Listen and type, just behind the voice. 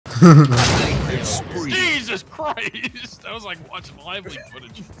Jesus Christ! I was like watching lively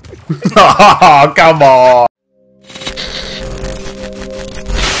footage. Oh, come on!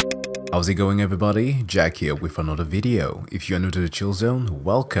 How's it going, everybody? Jack here with another video. If you're new to the Chill Zone,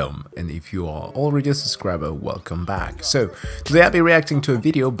 welcome, and if you are already a subscriber, welcome back. So today I'll be reacting to a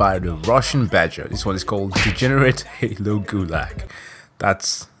video by the Russian Badger. This one is called DEGENERATE Halo Gulag.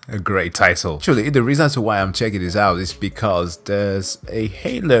 That's a great title. Actually, the reason as to why I'm checking this out is because there's a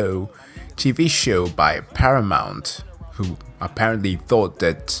Halo TV show by Paramount who apparently thought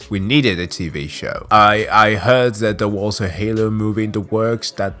that we needed a TV show. I heard that there was a Halo movie in the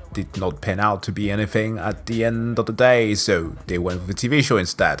works that did not pan out to be anything at the end of the day, so they went with a TV show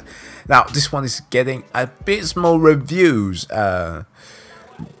instead. Now, this one is getting abysmal reviews.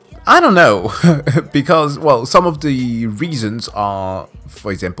 I don't know, because, well, some of the reasons are,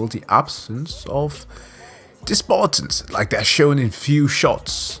 for example, the absence of the Spartans, like they're shown in few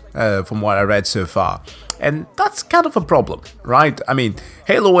shots, from what I read so far. And that's kind of a problem, right? I mean,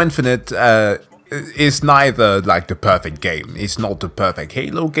 Halo Infinite is neither like the perfect game. It's not the perfect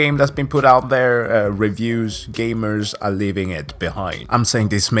Halo game that's been put out there. Reviews, gamers are leaving it behind. I'm saying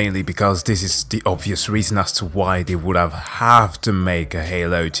this mainly because this is the obvious reason as to why they would have to make a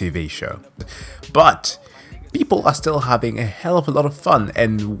Halo TV show. But people are still having a hell of a lot of fun,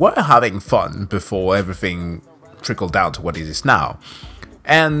 and were having fun before everything trickled down to what it is now.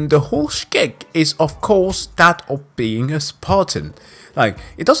 And the whole shtick is, of course, that of being a Spartan. Like,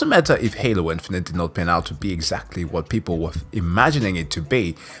 it doesn't matter if Halo Infinite did not pan out to be exactly what people were imagining it to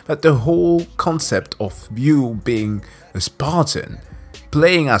be, but the whole concept of you being a Spartan,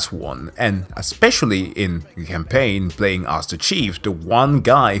 playing as one, and especially in the campaign, playing as the chief, the one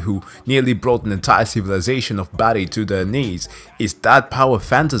guy who nearly brought an entire civilization of Bari to their knees, is that power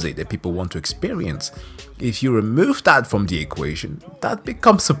fantasy that people want to experience. If you remove that from the equation, that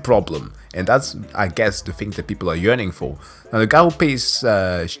becomes a problem, and that's, I guess, the thing that people are yearning for. Now, the guy who plays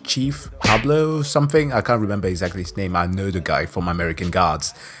Chief Pablo something, I can't remember exactly his name, I know the guy from American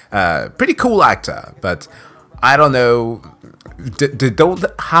Gods. Pretty cool actor, but I don't know, they don't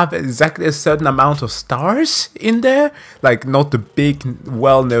have exactly a certain amount of stars in there, like not the big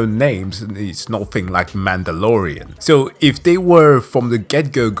well-known names. It's nothing like Mandalorian. So if they were from the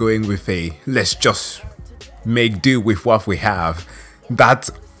get-go going with a let's just make do with what we have, that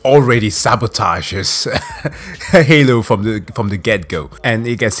already sabotages Halo from the get-go. And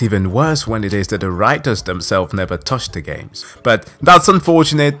it gets even worse when it is that the writers themselves never touched the games. But that's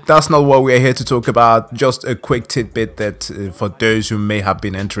unfortunate. That's not what we're here to talk about. Just a quick tidbit that for those who may have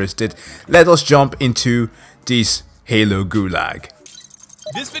been interested, let us jump into this Halo Gulag.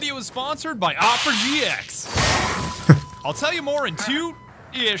 This video is sponsored by Opera GX. I'll tell you more in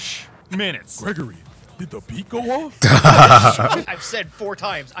 2-ish minutes. Gregory, did the beat go off? I've said 4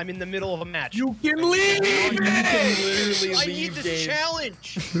 times, I'm in the middle of a match. You can leave! You can literally I need this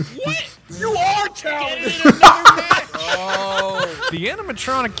challenge! What? You are challenged! Oh. The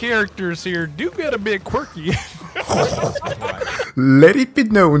animatronic characters here do get a bit quirky. Let it be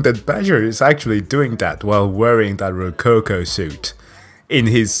known that Badger is actually doing that while wearing that Rococo suit in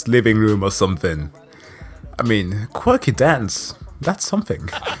his living room or something. I mean, quirky dance, that's something.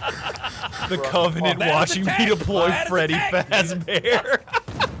 The Covenant watching me deploy Freddy Fazbear.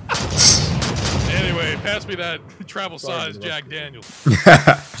 Anyway, pass me that travel size Jack Daniels.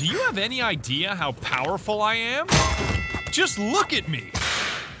 Do you have any idea how powerful I am? Just look at me.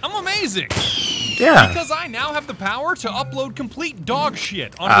 I'm amazing. Yeah. Because I now have the power to upload complete dog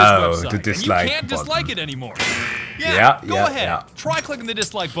shit onto this website. The dislike and you can't dislike button. it anymore. Go Yeah, ahead. Try clicking the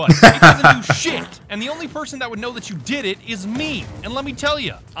dislike button. It doesn't do shit. And the only person that would know that you did it is me. And let me tell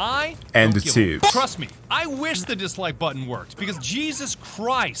you, I and the don't give tube. Trust me, I wish the dislike button worked, because Jesus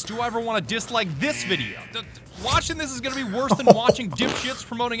Christ, do I ever want to dislike this video? Watching this is gonna be worse than watching dipshits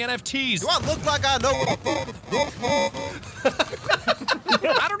promoting NFTs. Do I look like I know?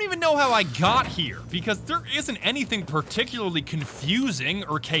 I don't even know how I got here, because there isn't anything particularly confusing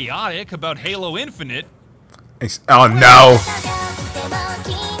or chaotic about Halo Infinite. Oh no!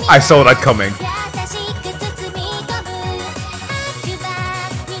 I saw that coming.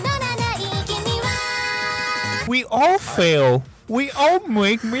 We all fail. We all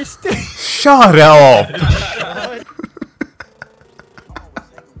make mistakes. Shut up!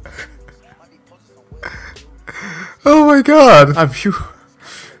 Oh my god!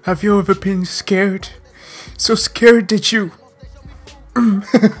 Have you ever been scared? So scared that you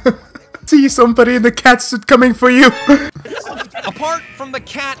see somebody in the cat suit coming for you? Apart from the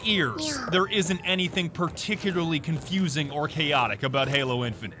cat ears, there isn't anything particularly confusing or chaotic about Halo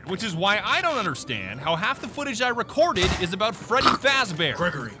Infinite, which is why I don't understand how half the footage I recorded is about Freddy Fazbear.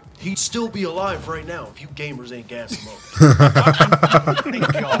 Gregory, he'd still be alive right now if you gamers ain't gassing him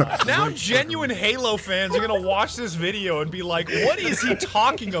up. Now genuine Halo fans are gonna watch this video and be like, what is he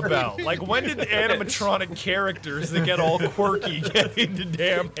talking about? Like, when did animatronic characters that get all quirky get into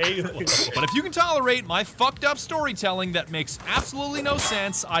damn Halo? But if you can tolerate my fucked up storytelling that makes absolutely no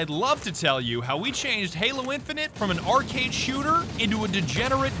sense, I'd love to tell you how we changed Halo Infinite from an arcade shooter into a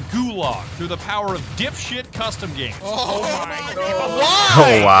degenerate gulag through the power of dipshit custom games. Oh my god. Why?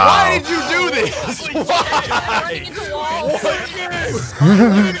 Oh, wow. Why did you do this? Why?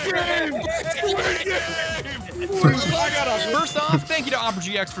 First off, thank you to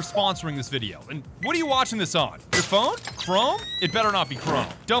OperaGX for sponsoring this video. And what are you watching this on? Your phone? Chrome? It better not be Chrome.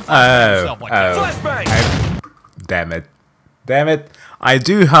 Don't flashbang yourself like that. Flashbang! Damn it. Damn it. I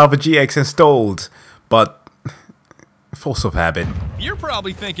do have a GX installed, but force of habit. You're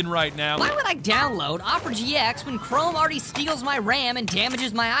probably thinking right now, why would I download OperaGX when Chrome already steals my RAM and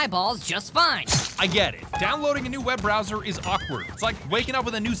damages my eyeballs just fine? I get it. Downloading a new web browser is awkward. It's like waking up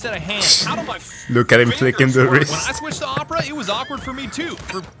with a new set of hands. How do my Look at him flicking the work? wrist. When I switched to Opera, it was awkward for me too,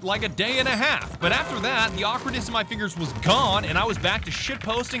 for like a day and a half. But after that, the awkwardness in my fingers was gone, and I was back to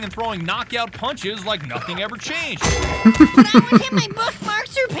shitposting and throwing knockout punches like nothing ever changed. But I would hit my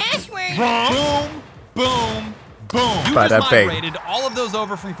bookmarks or password. Boom, boom, boom. You Bada just bing. migrated all of those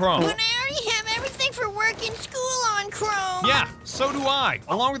over from Chrome. But I already have everything for work and school on Chrome. Yeah, so do I.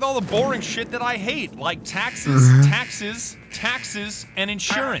 Along with all the boring shit that I hate, like taxes, taxes, and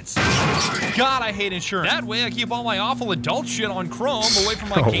insurance. God, I hate insurance. That way I keep all my awful adult shit on Chrome away from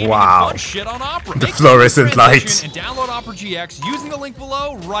my gaming and fun shit on Opera. The Make fluorescent lights. And download OperaGX using the link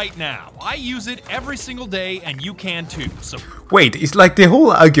below right now. I use it every single day, and you can too. So Wait, it's like the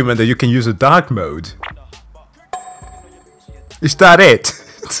whole argument that you can use a dark mode. Is that it?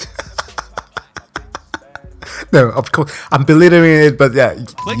 No, of course, I'm belittling it, but yeah,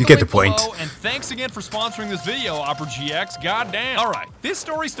 you get the point. Below, and thanks again for sponsoring this video, OperaGX. Goddamn. All right, this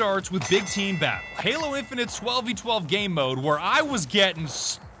story starts with Big Team Battle, Halo Infinite's 12v12 game mode, where I was getting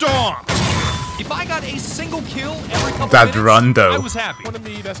stomped. If I got a single kill every couple That minutes, run, though. I was happy. One of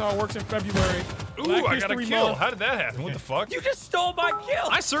me, that's how it works in February. Ooh, I got a kill. How did that happen? What the fuck? You just stole my kill.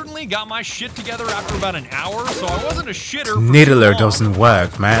 I certainly got my shit together after about an hour, so I wasn't a shitter. Niddler doesn't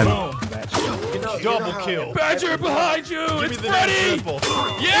work, man. Double kill. Badger behind you! It's Freddy!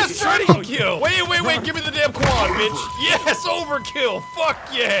 Yes, Freddy kill. Wait, give me the damn quad, bitch. Yes, overkill. Fuck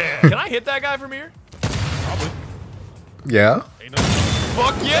yeah. Can I hit that guy from here? Yeah?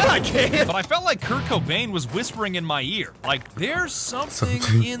 Fuck yeah, I can! But I felt like Kurt Cobain was whispering in my ear. Like, there's something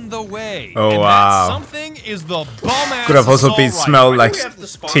in the way. Oh, and wow. that something is the bum-ass Could have also been assault smelled rifle.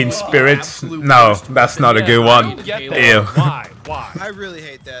 like Teen Spirit. No, that's not a good one. Ew. Why? I really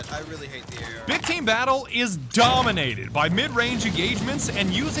hate that. I really hate the AR. Big Team Battle is dominated by mid-range engagements, and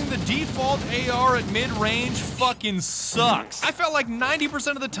using the default AR at mid-range fucking sucks. I felt like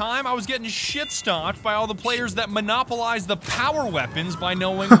 90% of the time I was getting shit-stomped by all the players that monopolize the power weapons by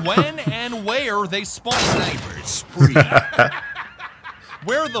knowing when and where they spawn.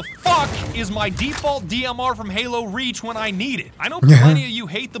 Where the fuck is my default DMR from Halo Reach when I need it? I know plenty of you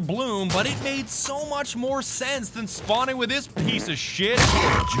hate the bloom, but it made so much more sense than spawning with this piece of shit.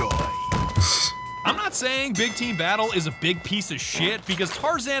 I'm not saying Big Team Battle is a big piece of shit, because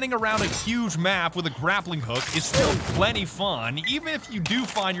Tarzaning around a huge map with a grappling hook is still plenty fun, even if you do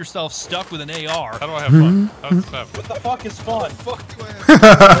find yourself stuck with an AR. How do I have fun? What the fuck is fun? Fuck do I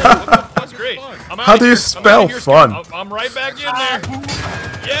have? That's great. How do you spell fun? I'm right back in there.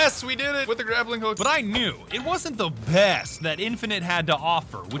 Yes, we did it with the grappling hook. But I knew it wasn't the best that Infinite had to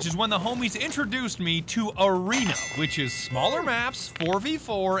offer, which is when the homies introduced me to Arena, which is smaller maps,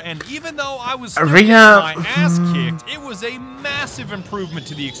 4v4, and even though I was still getting my ass kicked, it was a massive improvement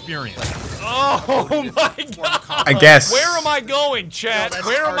to the experience. Oh my god! I guess. Where am I going, chat? No,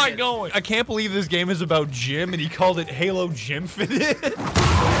 Where am I target. going? I can't believe this game is about gym, and he called it Halo Gym Fit.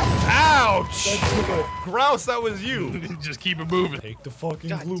 Ouch! Grouse, that was you. Just keep it moving. Take the fucking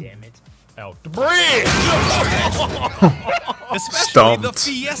glue Damn it. out the bridge. Especially Stomped. the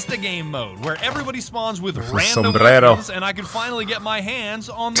Fiesta game mode, where everybody spawns with a random sombrero. weapons, and I could finally get my hands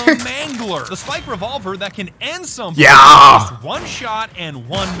on the Mangler, the spike revolver that can end something. Yeah. With just one shot and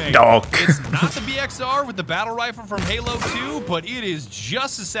one melee. Dog. It's not the BXR with the battle rifle from Halo 2, but it is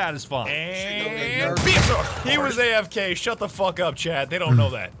just as satisfying. And BXR. He was AFK. Shut the fuck up, Chad. They don't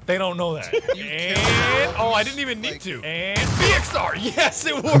know that. They don't know that. And oh, I didn't even need to. And BXR. Yes,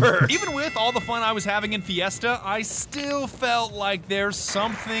 it worked. Even with all the fun I was having in Fiesta, I still fell felt like there's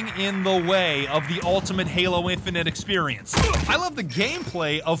something in the way of the ultimate Halo Infinite experience. I love the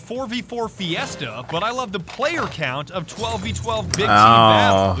gameplay of 4v4 Fiesta, but I love the player count of 12v12 Big Team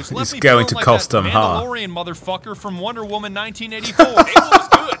Battle, which left it's me going feeling to like cost that them, huh? Mandalorian motherfucker from Wonder Woman 1984. Halo was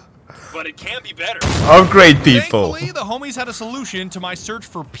good, but it can be better. Upgrade people. Thankfully, the homies had a solution to my search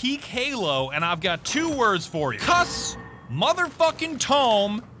for peak Halo, and I've got 2 words for you. Cuss, motherfucking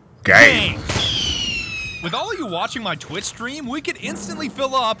tome, Game. With all of you watching my Twitch stream, we could instantly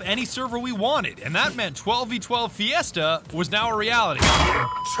fill up any server we wanted, and that meant 12v12 Fiesta was now a reality.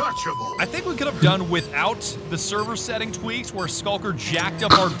 I think we could have done without the server setting tweaks where Skulker jacked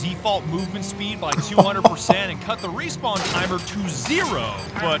up our default movement speed by 200% and cut the respawn timer to 0,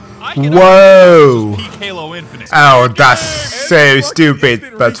 but I can Whoa. peak Halo Infinite. Oh, that's so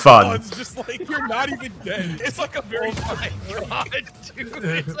stupid, but fun. It's just like you're not even dead. It's like a very God, dude,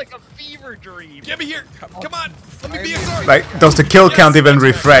 it's like a fever dream. Get me here! Come on! Let me be a guard! Like, does the kill count even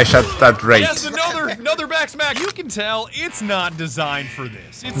refresh at that rate? Yes, another back smack. You can tell it's not designed for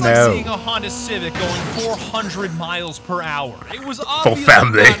this. It's like No. seeing a Honda Civic going 400 miles per hour. It was obviously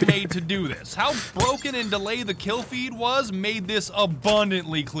family. not made to do this. How broken and delayed the kill feed was made this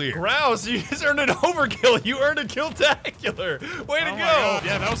abundantly clear. Rouse, you just earned an overkill. You earned a kill-tacular. Way to go!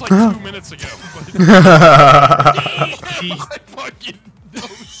 Yeah, that was like 2 minutes ago. Fucking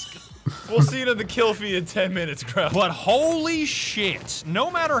We'll see it in the kill feed in 10 minutes, Grouse. But holy shit,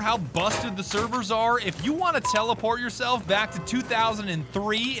 no matter how busted the servers are, if you want to teleport yourself back to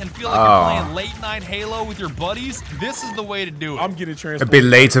 2003 and feel like you're playing late night Halo with your buddies, this is the way to do it. I'm getting A transported. bit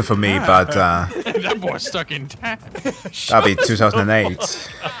later for me, but That boy's stuck in time. that'll be 2008.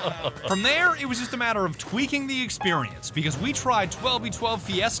 From there, it was just a matter of tweaking the experience, because we tried 12v12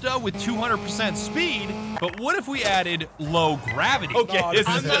 Fiesta with 200% speed, but what if we added low gravity? Okay, this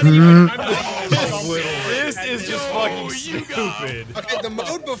is just fucking stupid. Okay, the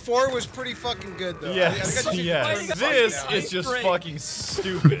mode before was pretty fucking good though. Yes, yes. This is just fucking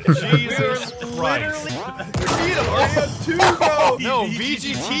stupid. Jesus Christ. No,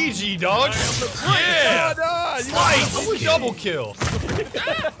 VGTG, dog. Yeah. Slice. Double kill.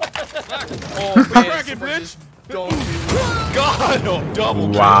 Cracking, bitch. God, oh, double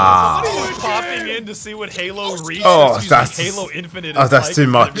kill. Wow. Somebody was popping in to see what Halo Reach Oh, is, that's- Halo Infinite oh, is that's like, too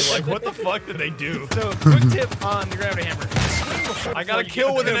and I'd be much. like, what the fuck did they do? So, quick tip on the gravity hammer. I got to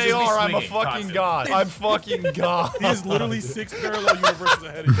kill with an AR. I'm a fucking god. I'm fucking god. He is literally 6 parallel universes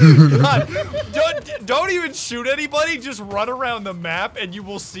ahead of you. God, don't even shoot anybody. Just run around the map, and you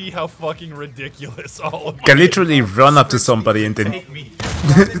will see how fucking ridiculous all of Can it. literally run up to somebody and then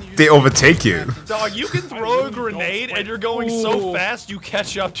they overtake you. Dog, you can throw a grenade, and you're going so fast you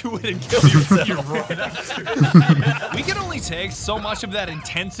catch up to it and kill yourself. We can only take so much of that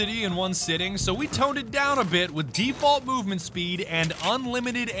intensity in one sitting, so we toned it down a bit with default movement speed and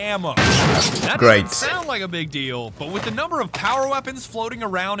unlimited ammo. That Great. doesn't sound like a big deal, but with the number of power weapons floating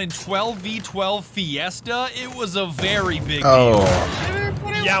around in 12v12 Fiesta, it was a very big Oh,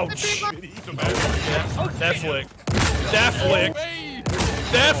 deal. Youch. That flick. That flick.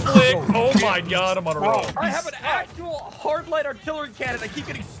 That flick. Oh my god, I'm on a roll. I have an actual hard light artillery cannon. I keep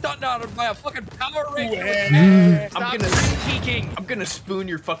getting stunned out by a fucking Power Ranger. I'm gonna spoon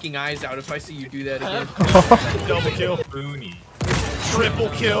your fucking eyes out if I see you do that again. Double kill. Triple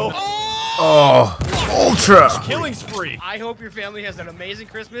kill. oh, ultra. Killing spree. I hope your family has an amazing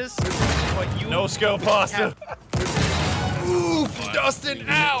Christmas, but you No scope pasta. Oof, Dustin,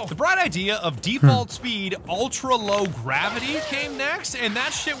 ow! The bright idea of default speed, ultra low gravity came next, and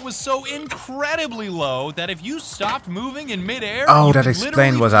that shit was so incredibly low that if you stopped moving in midair, Oh, you that could explained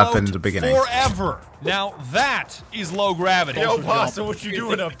literally what happened float at the beginning. Forever. Now that is low gravity. Yo, Pasta, what you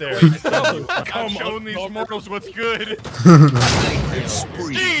doing up there? I'm showing these mortals what's good.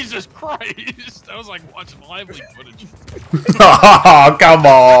 Jesus Christ! That was like watching lively footage. Oh, come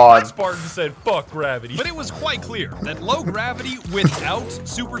on. Spartan said, fuck gravity. But it was quite clear that low gravity without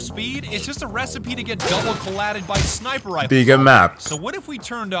super speed is just a recipe to get double collatted by sniper rifles. Bigger map. So what if we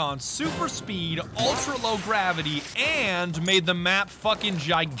turned on super speed, ultra low gravity, and made the map fucking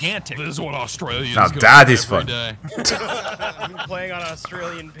gigantic? This is what Australians Now go that through is every fun. day. I'm playing on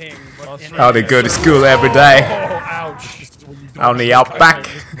Australian ping. But in How they go to school every day. Oh, ouch. On the outback.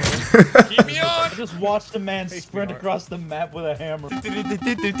 Keep me on. Just watch the man sprint across the map with a hammer.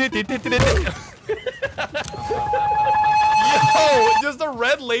 Yo, just a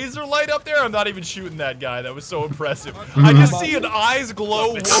red laser light up there? I'm not even shooting that guy. That was so impressive. I just see an eyes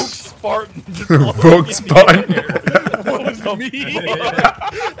glow woke Spartan. Just Woke Spartan. I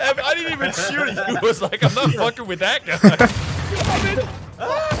didn't even shoot it. He was like, I'm not fucking with that guy.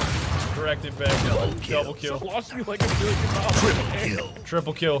 wrecked it back. Double kill. Lost me like $1 billion.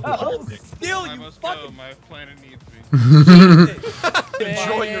 Triple kill. Still, I you must go. fucking. My planet needs me.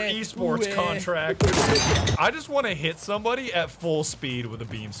 Enjoy your esports contract. I just want to hit somebody at full speed with a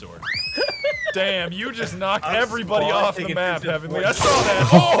beam sword. Damn, you just knocked everybody off the map, Heavenly. I saw that.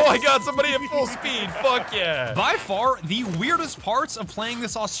 Oh, I got somebody at full speed. Fuck yeah. By far, the weirdest parts of playing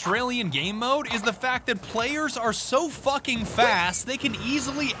this Australian game mode is the fact that players are so fucking fast, they can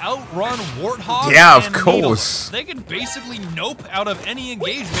easily outrun Warthogs. Yeah, of and course. Needlers. They can basically nope out of any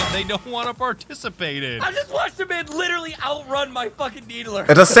engagement they don't want to participate in. I just watched a man literally outrun my fucking needler.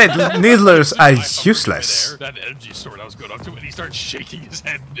 As I said, needlers are useless. That energy sword I was going up to, and he started shaking his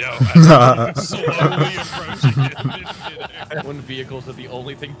head no. Slowly approaching it. When vehicles are the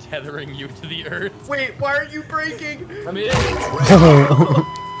only thing tethering you to the earth. Wait, why are you breaking? I mean,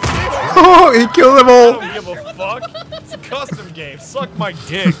 Oh, he killed them I all. don't give a fuck. It's a custom game. Suck my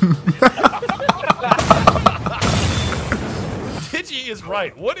dick. Digi is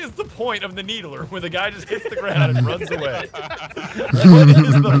right. What is the point of the needler when the guy just hits the ground and runs away? What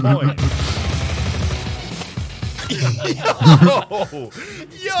is the point? Yo,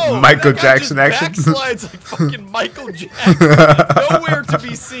 Michael that guy Jackson just action. backslides like fucking Michael Jackson. Nowhere to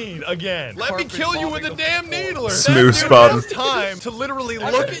be seen again. Let me kill you with a damn needler. Smooth That dude spot. has time to literally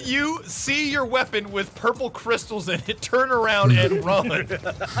look at you, see your weapon with purple crystals in it, turn around and run.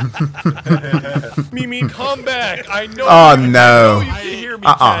 Mimi, come back. I know. Oh, you, no. I know you can hear me,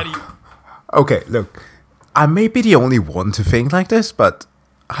 Caddy. Okay, look. I may be the only one to think like this, but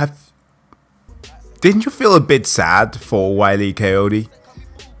didn't you feel a bit sad for Wile E. Coyote?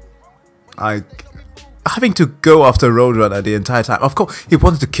 Like, having to go after Roadrunner the entire time. Of course, he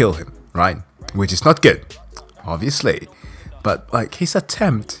wanted to kill him, right? Which is not good, obviously. But, like, his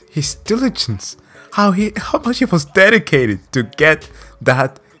attempt, his diligence, how much he was dedicated to get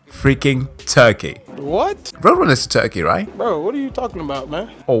that freaking turkey. What? Roadrunner's a turkey, right? Bro, what are you talking about,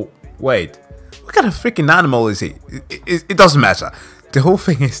 man? Oh, wait. What kind of freaking animal is he? It doesn't matter. The whole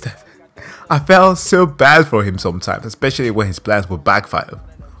thing is that I felt so bad for him sometimes, especially when his plans would backfire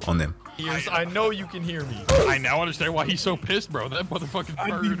on him. I know you can hear me. I now understand why he's so pissed, bro. That motherfucking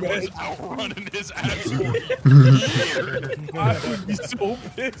bird was outrunning his ass for I would be so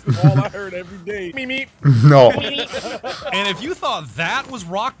pissed if all I heard every day. Me. No. And if you thought that was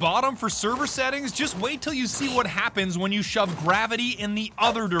rock bottom for server settings, just wait till you see what happens when you shove gravity in the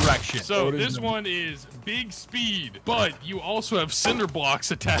other direction. So this one is big speed, but you also have cinder blocks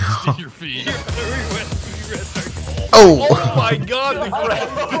attached to your feet. Oh! Oh my god, the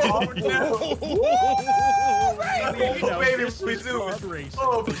gravity! Now this is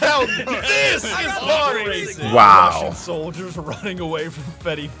pod racing! Wow. Russian soldiers running away from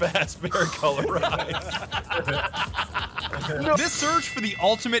Fetty Fazbear colorized. This search for the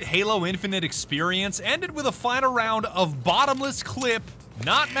ultimate Halo Infinite experience ended with a final round of bottomless clip.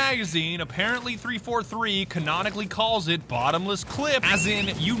 Not magazine, apparently 343 canonically calls it bottomless clip, as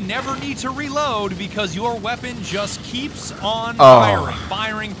in you never need to reload because your weapon just keeps on firing,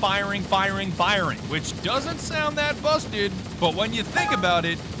 which doesn't sound that busted, but when you think about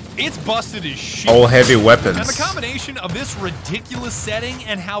it, it's busted as shit. All heavy weapons. And the combination of this ridiculous setting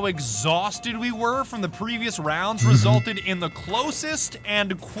and how exhausted we were from the previous rounds resulted in the closest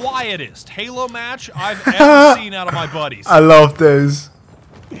and quietest Halo match I've ever seen out of my buddies. I love those.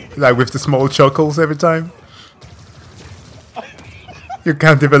 Like with the small chuckles every time. You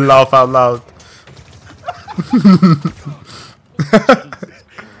can't even laugh out loud.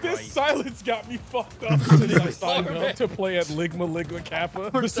 This silence got me fucked up since I signed up to play at Ligma Kappa.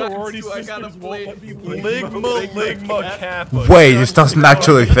 The sorority sisters won't let me Ligma Kappa. Wait, this doesn't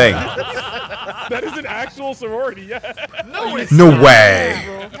actually thing. That is an actual sorority, yeah. No, it's No not. way.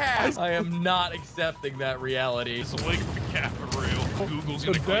 I am not accepting that reality. It's a link to Kappa real. Google's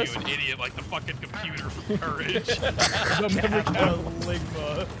gonna call you an idiot like the fucking computer for courage.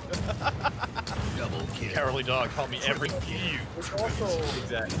 Ligma. Carolee Dog called me every you.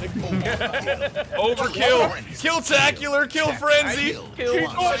 Exactly. Overkill. Kill-tacular. Kill frenzy.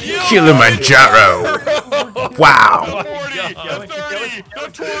 Kilimanjaro. Wow. 40, the 30, the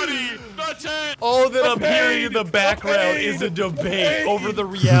 20, the 10. All that I'm hearing in the background is a debate over the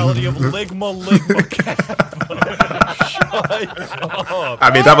reality of Ligma Kappa. Shut up.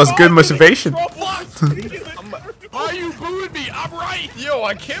 I mean, that was good motivation. Why are you booing me? I'm right. Yo,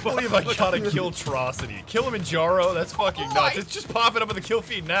 I can't believe I got a Killtrocity. Kilimanjaro, that's fucking nuts. It's just popping up in the kill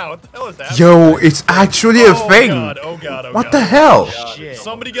feed now. What the hell is that? Yo, it's actually a thing. God, oh god, oh What god. the hell? Shit.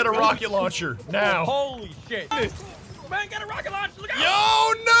 Somebody get a rocket launcher now. Holy shit. Man, got a rocket launcher. Look out. Yo,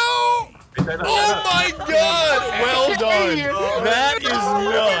 no! Oh my god! Well done. That is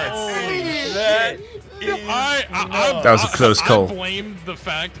nuts. That was a close call. I blamed the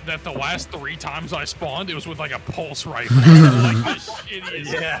fact that the last 3 times I spawned, it was with like a pulse rifle. Like the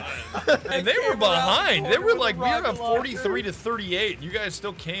shittiest. And they were behind. They were like, we were at 43 to 38. And you guys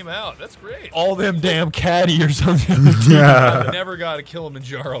still came out. That's great. All them damn caddy or something. I never got a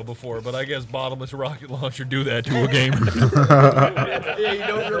Kilimanjaro before, but I guess bottomless rocket launcher do that to a gamer. Yeah, you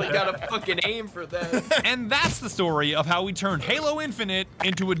don't really gotta fucking aim for that. And that's the story of how we turned Halo Infinite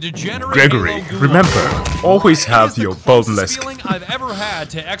into a degenerate Gregory, Halo Gulag. remember, always have your closest bottomless. feeling I've ever had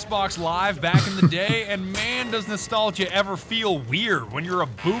to Xbox Live back in the day, and man, does nostalgia ever feel weird when you're a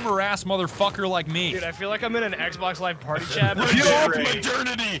boomer-ass motherfucker like me. Dude, I feel like I'm in an Xbox Live party chat. Yo,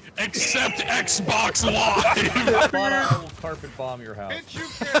 modernity, except Xbox Live. I will carpet bomb your house.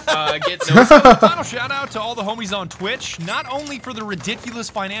 Get no. Final shout out to all the homies on Twitch, not only for the ridiculous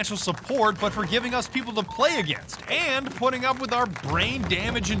financial support, but for giving us people to play against, and putting up with our brain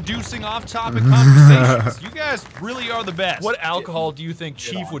damage-inducing off-topic conversations. You guys really are the best. What alcohol do you think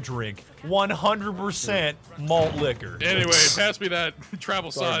Chief would drink? 100% malt liquor. Anyway, pass me that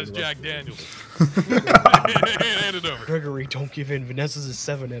travel size Jack Daniels. Hand it over. Gregory, don't give in. Vanessa's a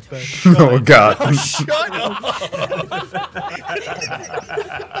 7 at best. Oh god. Shut up!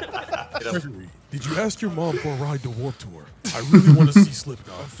 Gregory, did you ask your mom for a ride to Warp Tour? I really want to see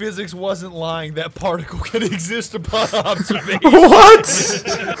Slipknot. Physics wasn't lying. That particle can exist upon observation. What?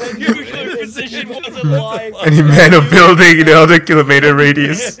 Nuclear position wasn't lying. Any man of building in 100 kilometer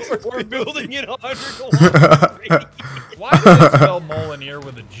radius. We're building it 100 kilometers. Why do they spell Molinear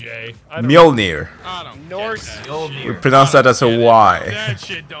with a J? I don't Mjolnir. I don't Norse. We pronounce that as a Y. That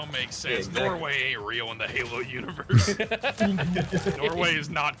shit don't make sense. Norway ain't real in the Halo universe. Norway is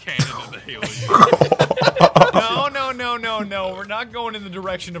not canon in the Halo universe. No. We're not going in the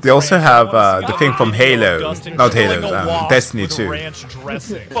direction of. They also France. have I wanna see the thing from video of Halo, Dustin not killing Halo, a wasp Destiny with 2. ranch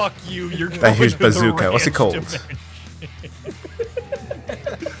dressing. Fuck you. You're That huge going to the bazooka. What's it ranch called? dimension.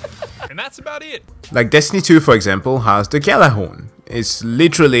 And that's about it. Like Destiny 2, for example, has the Galahorn. It's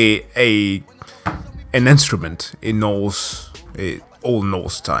literally an instrument in Norse, Old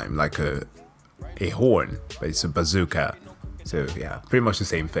Norse time, like a horn, but it's a bazooka. So yeah, pretty much the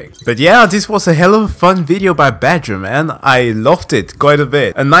same thing. But yeah, this was a hell of a fun video by Badger, man. I loved it quite a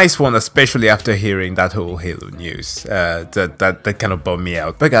bit. A nice one, especially after hearing that whole Halo news. That kind of bummed me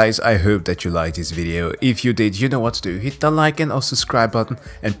out. But guys, I hope that you liked this video. If you did, you know what to do. Hit the like and or subscribe button.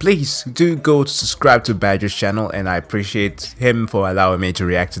 And please do go to subscribe to Badger's channel, and I appreciate him for allowing me to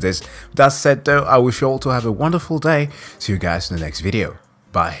react to this. That said though, I wish you all to have a wonderful day. See you guys in the next video.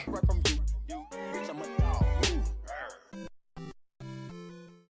 Bye.